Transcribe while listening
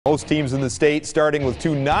Most teams in the state starting with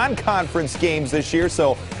two non-conference games this year,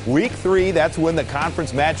 so week 3, that's when the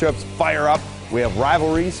conference matchups fire up. We have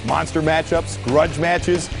rivalries, monster matchups, grudge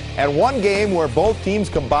matches, and one game where both teams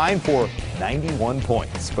combine for 91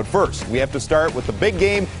 points. But first, we have to start with the big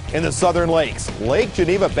game in the Southern Lakes. Lake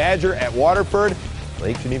Geneva Badger at Waterford.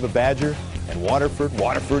 Lake Geneva Badger and Waterford.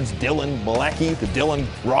 Waterford's Dylan Malecki to Dylan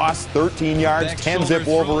Ross, 13 yards, 10-zip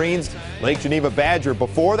Wolverines. Lake Geneva Badger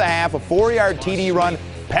before the half, a 4-yard TD run.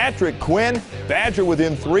 Patrick Quinn, Badger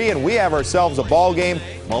within 3, and we have ourselves a ball game.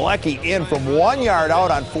 Malecki in from 1 yard out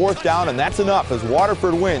on 4th down, and that's enough as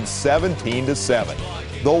Waterford wins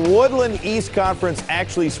 17-7. The Woodland East Conference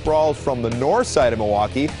actually sprawls from the north side of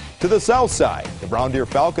Milwaukee to the south side. The Brown Deer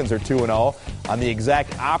Falcons are 2-0. On the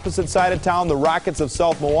exact opposite side of town, the Rockets of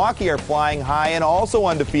South Milwaukee are flying high and also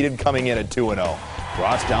undefeated, coming in at 2-0.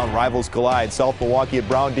 Crosstown rivals collide. South Milwaukee at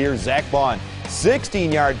Brown Deer, Zach Bond,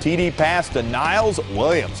 16-yard TD pass to Niles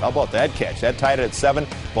Williams. How about that catch? That tied it at 7.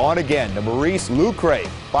 Bond again to Maurice Lucre,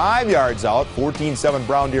 5 yards out, 14-7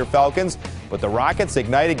 Brown Deer Falcons. But the Rockets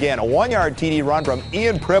ignite again. A 1-yard TD run from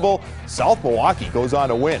Ian Pribble. South Milwaukee goes on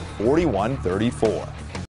to win 41-34.